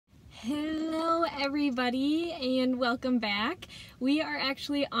Hello everybody and welcome back. We are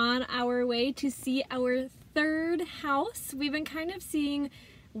actually on our way to see our third house. We've been kind of seeing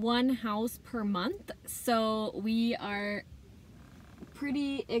one house per month, so we are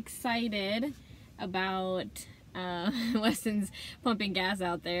pretty excited about Weston's pumping gas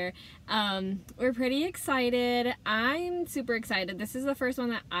out there. We're pretty excited. I'm super excited. This is the first one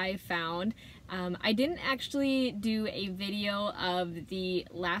that I found. I didn't actually do a video of the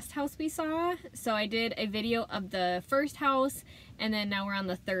last house we saw, so I did a video of the first house, and then now we're on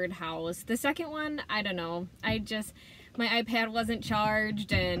the third house. The second one, I don't know. My iPad wasn't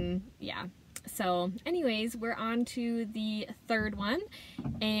charged, and yeah. So anyways, we're on to the third one,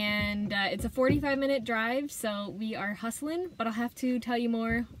 and it's a 45-minute drive, so we are hustling, but I'll have to tell you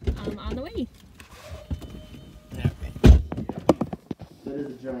more on the way. That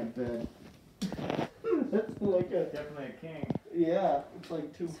is a giant bed. That's like definitely a king. Yeah, it's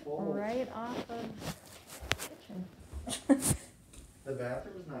like too full. Right off of the kitchen. The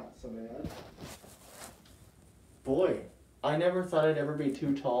bathroom's not so bad. Boy, I never thought I'd ever be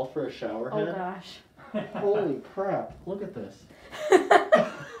too tall for a shower head. Oh gosh. Holy crap, look at this.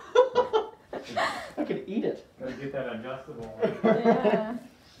 I could eat it. Gotta get that adjustable. Yeah.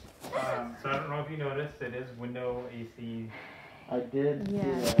 So I don't know if you noticed, it is window AC. I did see Yeah,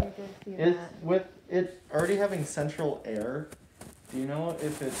 that. I did see It's that. with it already having central air. Do you know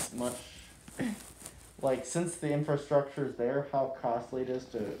if it's much like, since the infrastructure's there, how costly it is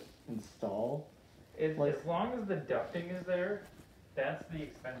to install? As long as the ducting is there, that's the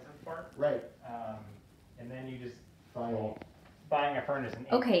expensive part. Right. And then you just Fine. buying a furnace and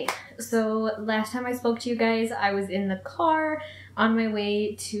Okay, so last time I spoke to you guys, I was in the car on my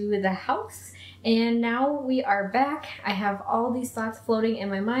way to the house, and now we are back. I have all these thoughts floating in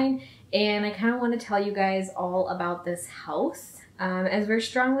my mind, and I kind of want to tell you guys all about this house, as we're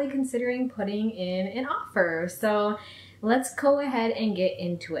strongly considering putting in an offer. So let's go ahead and get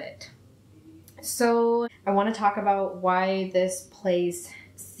into it. So I want to talk about why this place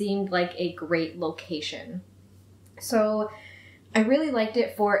seemed like a great location. So I really liked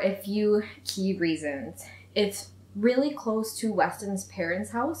it for a few key reasons. It's really close to Weston's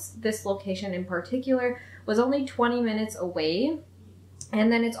parents' house. This location in particular was only 20 minutes away.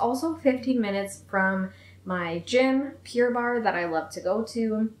 And then it's also 15 minutes from my gym, Pure Barre, that I love to go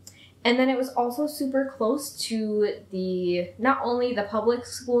to. And then it was also super close to not only the public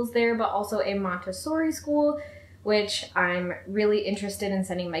schools there, but also a Montessori school, which I'm really interested in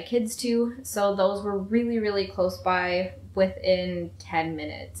sending my kids to. So those were really, really close by, within 10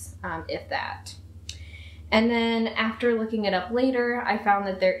 minutes, if that. And then after looking it up later, I found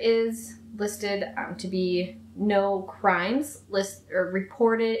that there is listed to be no crimes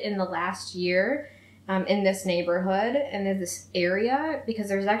reported in the last year in this neighborhood and in this area, because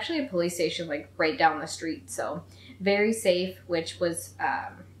there's actually a police station like right down the street. So very safe, which was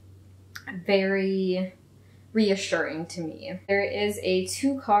very reassuring to me. There is a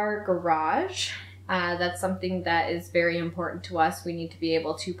 2-car garage. That's something that is very important to us. We need to be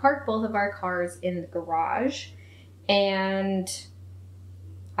able to park both of our cars in the garage. And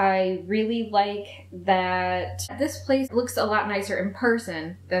I really like that this place looks a lot nicer in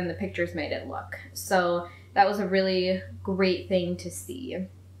person than the pictures made it look. So that was a really great thing to see.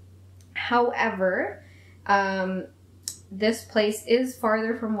 However, this place is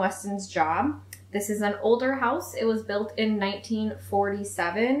farther from Weston's job. This is an older house. It was built in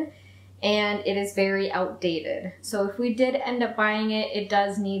 1947. And it is very outdated. So if we did end up buying it, it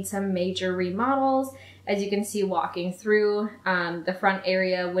does need some major remodels. As you can see walking through, the front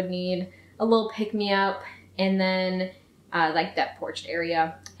area would need a little pick-me-up, and then like that porched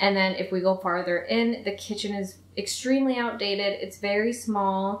area. And then if we go farther in, the kitchen is extremely outdated. It's very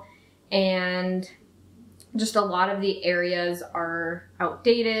small, and just a lot of the areas are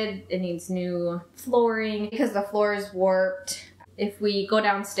outdated. It needs new flooring because the floor is warped. If we go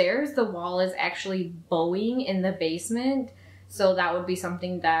downstairs, the wall is actually bowing in the basement. So that would be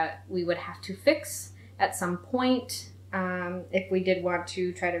something that we would have to fix at some point if we did want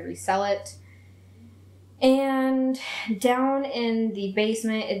to try to resell it. And down in the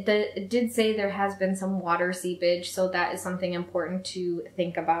basement, it did say there has been some water seepage. So that is something important to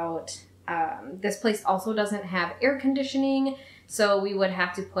think about. This place also doesn't have air conditioning. So we would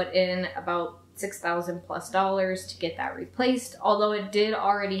have to put in about $6,000 plus to get that replaced, although it did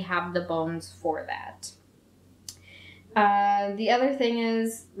already have the bones for that. The other thing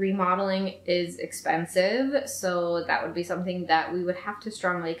is remodeling is expensive, so that would be something that we would have to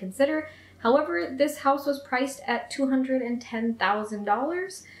strongly consider. However, this house was priced at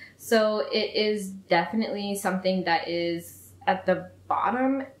 $210,000, so it is definitely something that is at the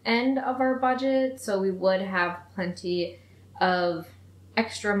bottom end of our budget, so we would have plenty of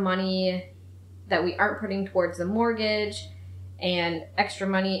extra money that we aren't putting towards the mortgage and extra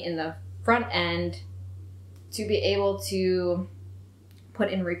money in the front end to be able to put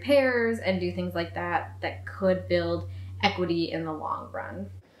in repairs and do things like that that could build equity in the long run.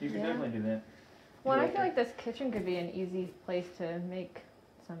 You can Yeah. definitely do that. Well, I feel like this kitchen could be an easy place to make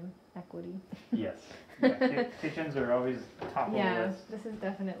some equity. Yes. Yeah, kitchens are always top of the Yeah, list. this is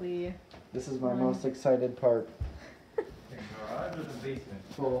definitely. This is my most excited part. The garage or the basement?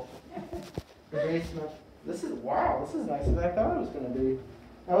 Cool. The basement. This is, wow, this is nicer than I thought it was gonna be.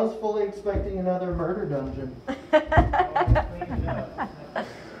 I was fully expecting another murder dungeon.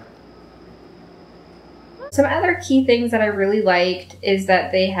 Some other key things that I really liked is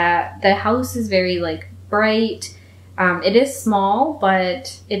that the house is very like bright. It is small,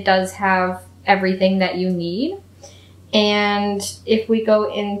 but it does have everything that you need. And if we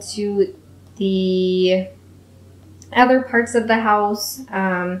go into the other parts of the house,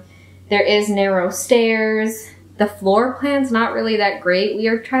 there is narrow stairs. The floor plan's not really that great. We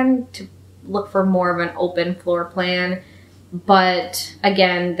are trying to look for more of an open floor plan. But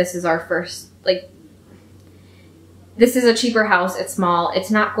again, this is our first, this is a cheaper house. It's small. It's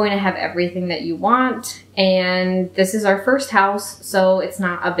not going to have everything that you want. And this is our first house, so it's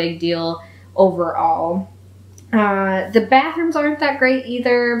not a big deal overall. The bathrooms aren't that great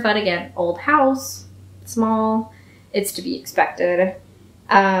either, but again, old house, small, it's to be expected.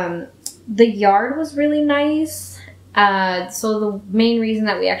 The yard was really nice. So the main reason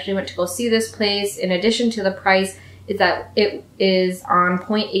that we actually went to go see this place, in addition to the price, is that it is on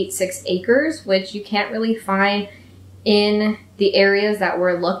 0.86 acres, which you can't really find in the areas that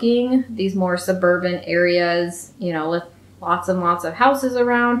we're looking, these more suburban areas, you know, with lots and lots of houses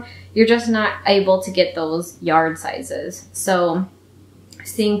around. You're just not able to get those yard sizes. So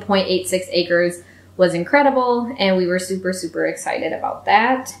seeing 0.86 acres was incredible, and we were super, super excited about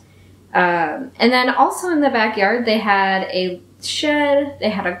that. And then also in the backyard, they had a shed, they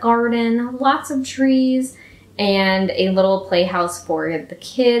had a garden, lots of trees, and a little playhouse for the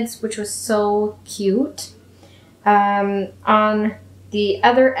kids, which was so cute. On the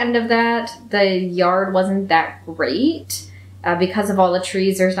other end of that, the yard wasn't that great. Because of all the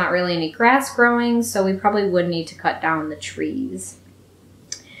trees, there's not really any grass growing, so we probably would need to cut down the trees.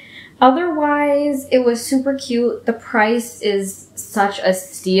 Otherwise, it was super cute. The price is such a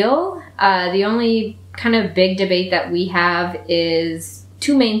steal. The only kind of big debate that we have is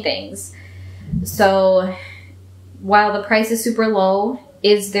two main things. So while the price is super low,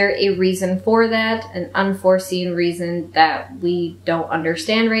 is there a reason for that? An unforeseen reason that we don't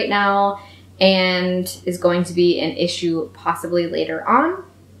understand right now and is going to be an issue possibly later on.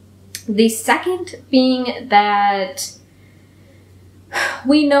 The second being that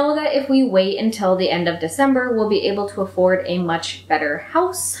we know that if we wait until the end of December, we'll be able to afford a much better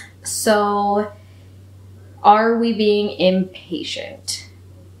house. So are we being impatient?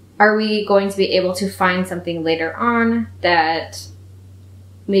 Are we going to be able to find something later on that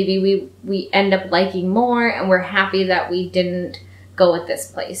maybe we end up liking more and we're happy that we didn't go with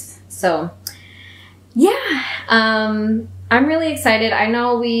this place? So yeah, I'm really excited. I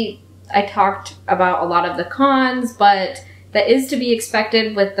know I talked about a lot of the cons, but that is to be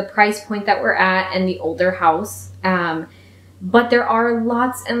expected with the price point that we're at and the older house. But there are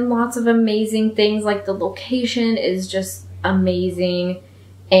lots and lots of amazing things, like the location is just amazing.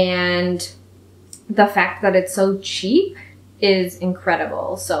 And the fact that it's so cheap is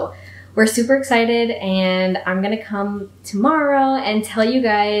incredible. So we're super excited, and I'm gonna come tomorrow and tell you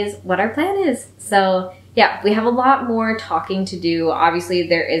guys what our plan is. So yeah, we have a lot more talking to do. Obviously,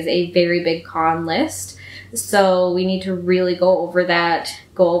 there is a very big con list. So we need to really go over that,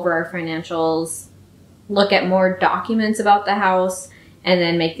 go over our financials, look at more documents about the house, and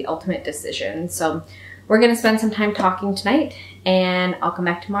then make the ultimate decision. So we're going to spend some time talking tonight, and I'll come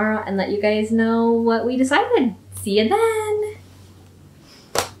back tomorrow and let you guys know what we decided. See you then.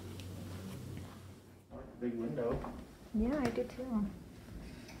 Big window. Yeah, I do too.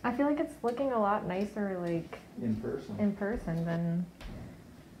 I feel like it's looking a lot nicer, like In person. in person than.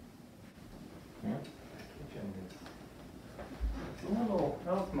 Yeah. It's a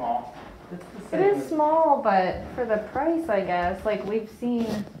little small. It's the It same is as- small, but for the price, I guess, like we've seen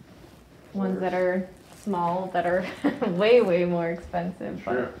ones that are small that are way, way more expensive.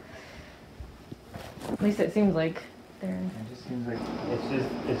 But Sure. at least it seems like they're. It just seems like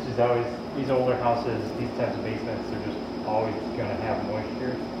it's just always these older houses, these types of basements, they're just always gonna have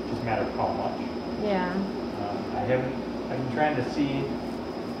moisture. It's just a matter of how much. Yeah. I've been trying to see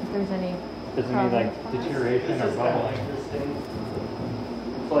If there's any. if there's any like deterioration or bubbling.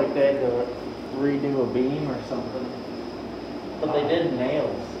 Looks like they had to redo a beam or something. But they did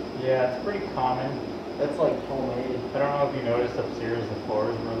nails. Yeah, it's pretty common. That's like homemade. I don't know if you noticed upstairs the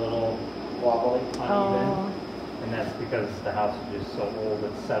floors were a little Wobbly. uneven. Oh. And that's because the house is just so old,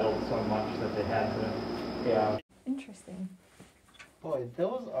 it's settled so much that they had to. Yeah. Interesting. Boy,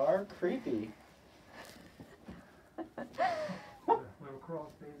 those are creepy. Little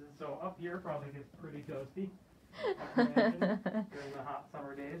crawl spaces. So up here probably gets pretty toasty. I can imagine, during the hot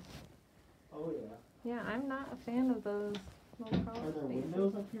summer days. Oh yeah. Yeah, I'm not a fan of those little crawl Are there spaces.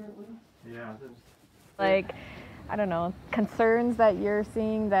 windows up here at least? Yeah, there's Like, I don't know, concerns that you're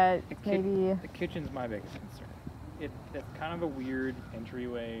seeing that maybe. The kitchen's my biggest concern. It's kind of a weird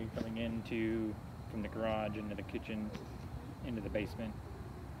entryway coming into from the garage into the kitchen into the basement.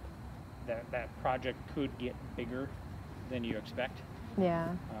 That project could get bigger than you expect. Yeah.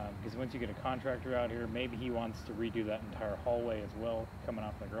 Because once you get a contractor out here, maybe he wants to redo that entire hallway as well, coming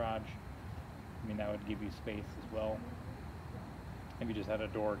off the garage. I mean, that would give you space as well. Maybe just had a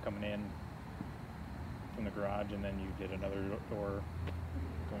door coming in from the garage, and then you did another door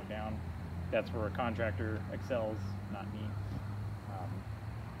going down. That's where a contractor excels, not me.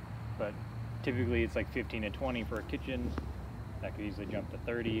 But typically it's like 15 to 20 for a kitchen. That could easily jump to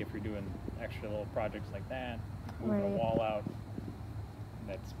 30 if you're doing extra little projects like that. Moving a Right. wall out,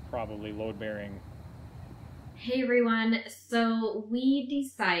 that's probably load bearing. Hey everyone, so we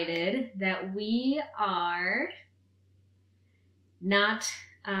decided that we are not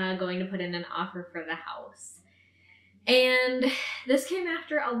going to put in an offer for the house. And this came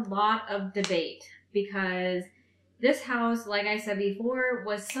after a lot of debate because this house, like I said before,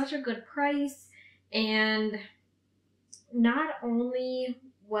 was such a good price, and not only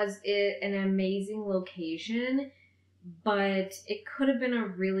was it an amazing location, but it could have been a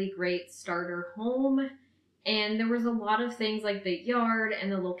really great starter home. And there was a lot of things like the yard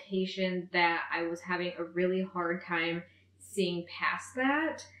and the location that I was having a really hard time seeing past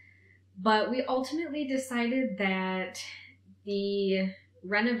that. But we ultimately decided that the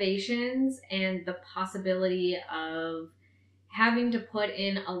renovations and the possibility of having to put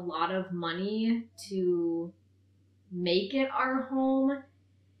in a lot of money to make it our home,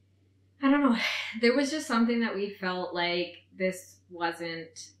 I don't know, there was just something that we felt like this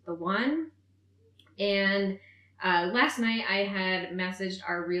wasn't the one. And last night I had messaged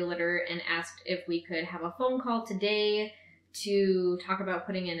our realtor and asked if we could have a phone call today to talk about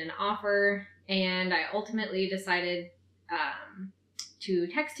putting in an offer. And I ultimately decided to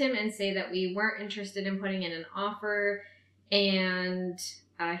text him and say that we weren't interested in putting in an offer. And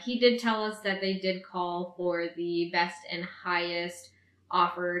he did tell us that they did call for the best and highest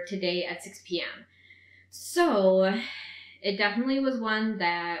offer today at 6 p.m. So it definitely was one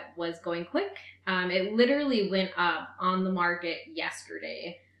that was going quick. It literally went up on the market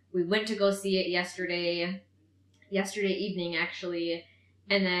yesterday. We went to go see it yesterday evening actually,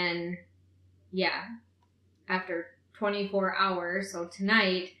 and then yeah, after 24 hours, so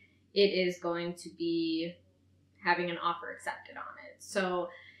tonight, it is going to be having an offer accepted on it. So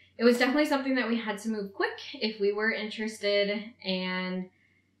it was definitely something that we had to move quick if we were interested. And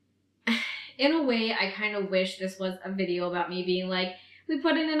in a way, I kind of wish this was a video about me being like, we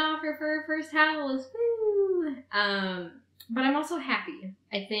put in an offer for our first house, woo! But I'm also happy.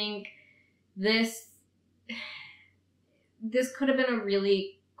 I think this could have been a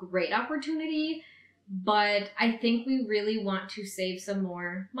really great opportunity, but I think we really want to save some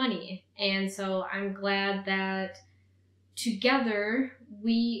more money. And so I'm glad that together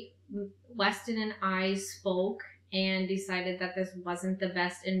Weston and I spoke and decided that this wasn't the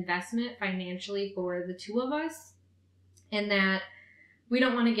best investment financially for the two of us, and that we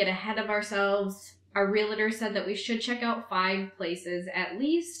don't want to get ahead of ourselves. Our realtor said that we should check out 5 places at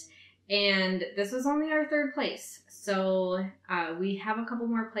least, and this was only our 3rd place. So we have a couple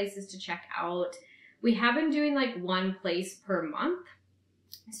more places to check out. We have been doing like 1 place per month.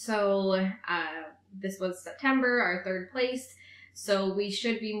 So this was September, our 3rd place. So we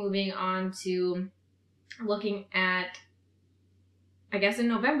should be moving on to looking at, I guess in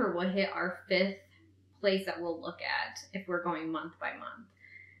November we'll hit our 5th place that we'll look at if we're going month by month.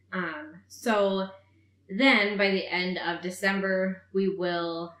 So then by the end of December, we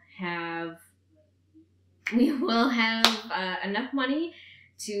will have enough money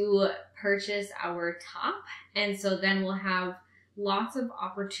to purchase our top. And so then we'll have lots of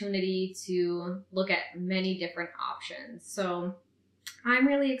opportunity to look at many different options. So I'm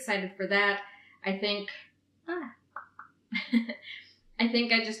really excited for that. I think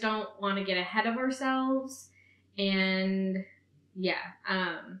I just don't want to get ahead of ourselves. And yeah,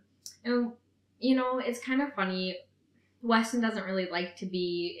 and you know, it's kind of funny. Weston doesn't really like to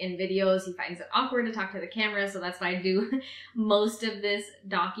be in videos. He finds it awkward to talk to the camera, so that's why I do most of this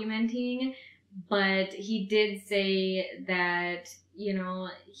documenting. But he did say that, you know,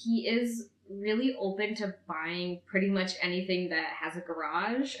 he is really open to buying pretty much anything that has a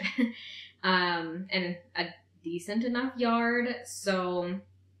garage and a decent enough yard. So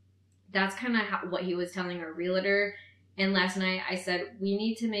that's kind of what he was telling our realtor. And last night I said, we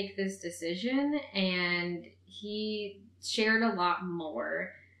need to make this decision. And he shared a lot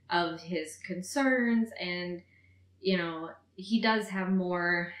more of his concerns. And, you know, he does have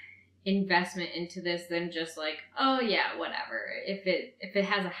more investment into this than just like, oh yeah, whatever. If it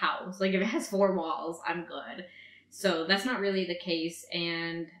has a house, like if it has 4 walls, I'm good. So that's not really the case.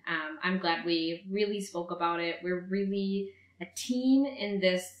 And I'm glad we really spoke about it. We're really a team in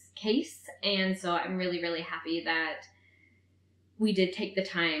this case. And so I'm really, really happy that we did take the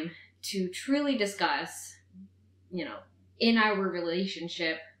time to truly discuss, you know, in our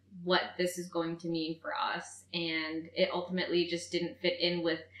relationship, what this is going to mean for us. And it ultimately just didn't fit in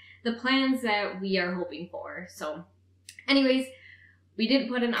with the plans that we are hoping for. So anyways, we didn't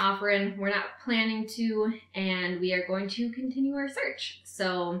put an offer in. We're not planning to, and we are going to continue our search.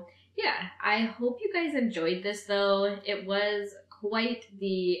 So yeah, I hope you guys enjoyed this though. It was quite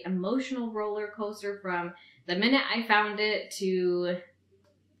the emotional roller coaster from the minute I found it to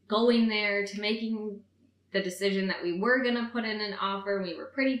going there to making the decision that we were gonna put in an offer. We were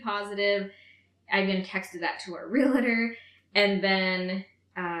pretty positive. I even texted that to our realtor, and then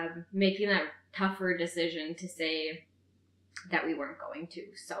making that tougher decision to say that we weren't going to.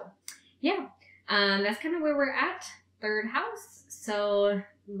 So yeah, that's kind of where we're at, 3rd house. So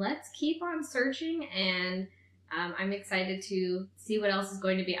let's keep on searching, and I'm excited to see what else is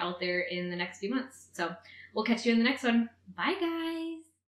going to be out there in the next few months. So we'll catch you in the next one. Bye guys.